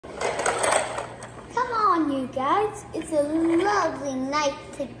you guys. It's a lovely night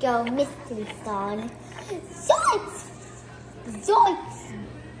to go mystery solving. Zoinks! Zoinks!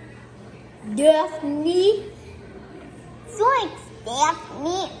 Daphne! Zoinks,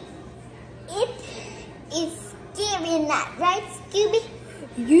 Daphne! It is scary in that, right, Scooby?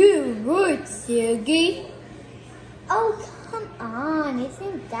 You right, Shaggy. Oh, come on.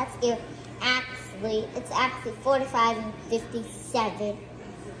 Isn't that scary? It's actually 45 and 57.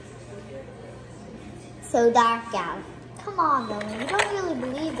 So dark out. Come on, though. You don't really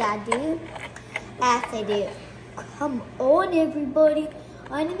believe that, do you? Yes, I do. Come on, everybody.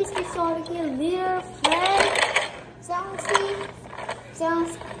 I need to start again. Little friend.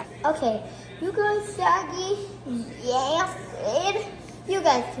 Sounds. Okay. You guys, Shaggy. Yeah, Fred. You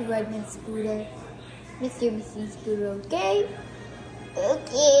guys can ride my scooter. Mr. Scooter, okay?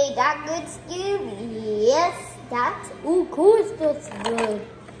 Okay, that good, Scooby. Yes, that's, of course that's good.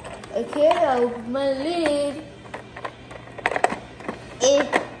 Okay, I'll open my lid.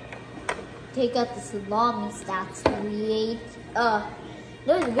 Take out the salami stacks we ate.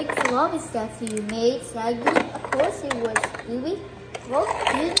 Those big salami stacks you made, Shaggy. Of course it was, Scooby. Well,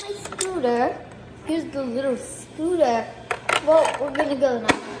 here's my scooter. Here's the little scooter. Well, we're gonna go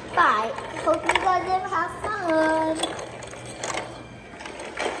now. Bye. Hope you guys ever have fun.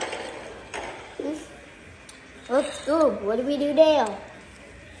 Let's go. What do we do now?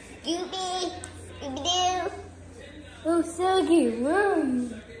 Scooby-Doo. Oh, Shaggy, where are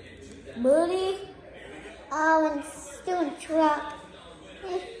you? Buddy? I'm still in the truck.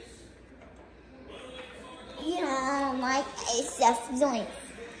 Yeah, my stuff joint.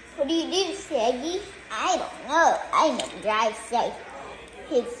 What do you do, Shaggy? I don't know. I never drive safe.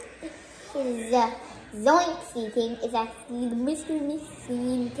 His zoinksy thing is actually the mystery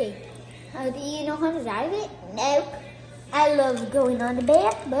machine thing. Do you know how to drive it? No. I love going on the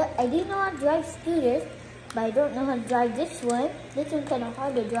back, but I do know how to drive scooters. But I don't know how to drive this one. This one's kind of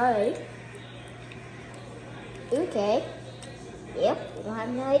hard to drive. Okay. Yep, we don't have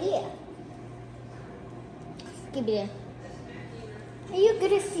no idea. Scooby-Doo. Are you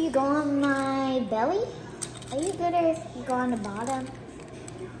good if you go on my belly? Are you good if you go on the bottom?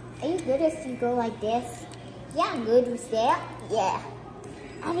 Are you good if you go like this? Yeah, I'm good with that. Yeah.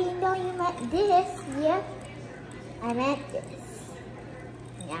 I didn't know you meant this. Yeah. I meant this.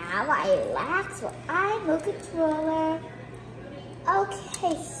 Now I relax while I'm a controller.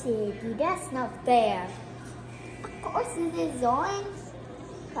 Okay, Siggy, that's not fair. Of course it is, Zoinks.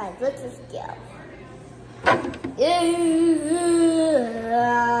 Alright, let's just go. I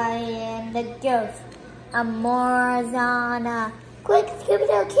am the ghost. I'm Morazana. Quick,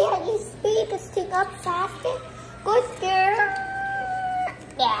 Scooby-Doo, can't you speed this thing up faster? Go, scared.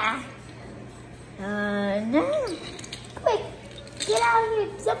 Yeah. No. Quick, get out of here.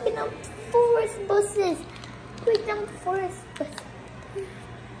 Jumping on forest buses. Quick, jump forest buses.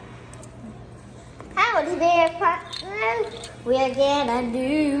 Howdy there, partner. We're gonna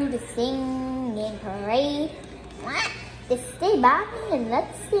do the singing parade. What? Just stay by me and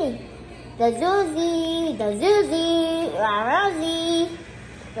let's sing. The Zuzi, Rosie.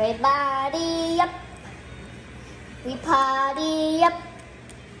 Everybody up. We party up.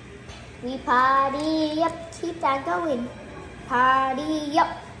 We party up. Keep that going. Party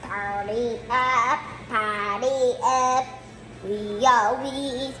up. Party up. Party up. We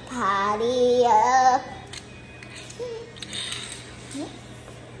always party up.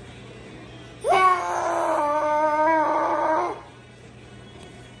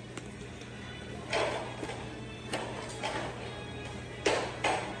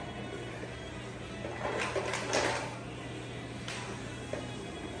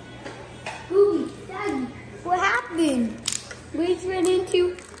 What happened? We just ran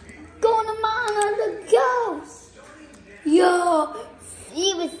into Gonamana the ghost. Yo,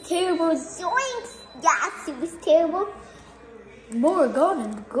 it was terrible. Zoinks! Yes, it was terrible. Morgana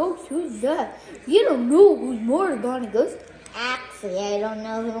the ghost? Who's that? You don't know who's Morgana the ghost? Actually, I don't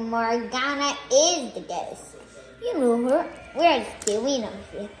know who Morgana is the ghost. You know her. We're just kidding. We know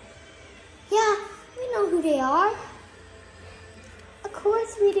her. Yeah, we know who they are. Of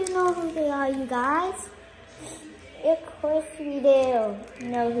course we do know who they are, you guys. Of course we do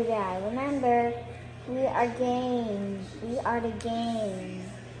know who they are. Remember, we are game. We are the game.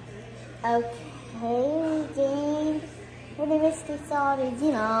 Okay, game. When the mystery solved is,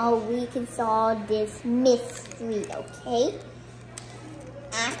 we can solve this mystery, okay?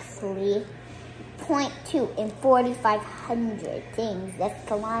 Actually, 0.2 in 4,500 things. That's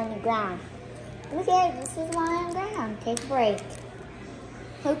the line on the ground. Look at it, this is the line on the ground. Take a break.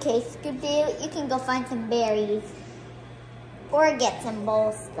 Okay, Scooby-Doo, you can go find some berries. Or get some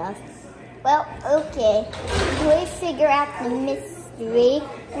bowl stuff. Well, okay. If we figure out the mystery,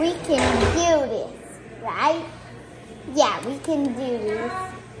 we can do this, right? Yeah, we can do this.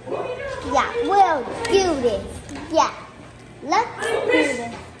 Yeah, we'll do this. Yeah, let's do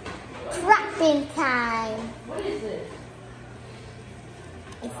this. Trapping time. What is it?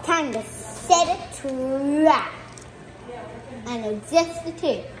 It's time to set a trap. And it's just the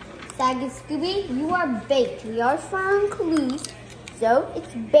tip. Sag and Scooby, you are bait. We are found clues, so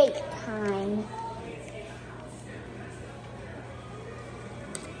it's bait time.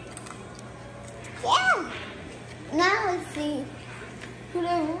 Yeah. Now let's see who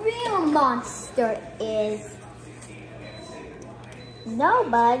the real monster is.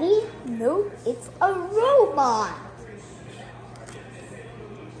 Nobody. Nope, it's a robot.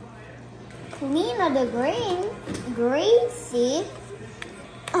 Queen of the Green, Gracie.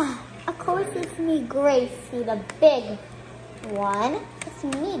 Of course it's me, Gracie, the big one. It's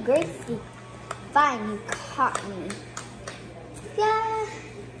me, Gracie. Fine, you caught me. Yeah.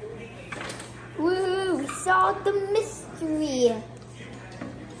 Woo, we solved the mystery.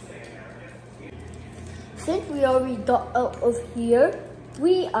 Since we already got out of here,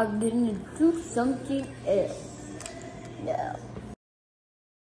 we are gonna do something else. No.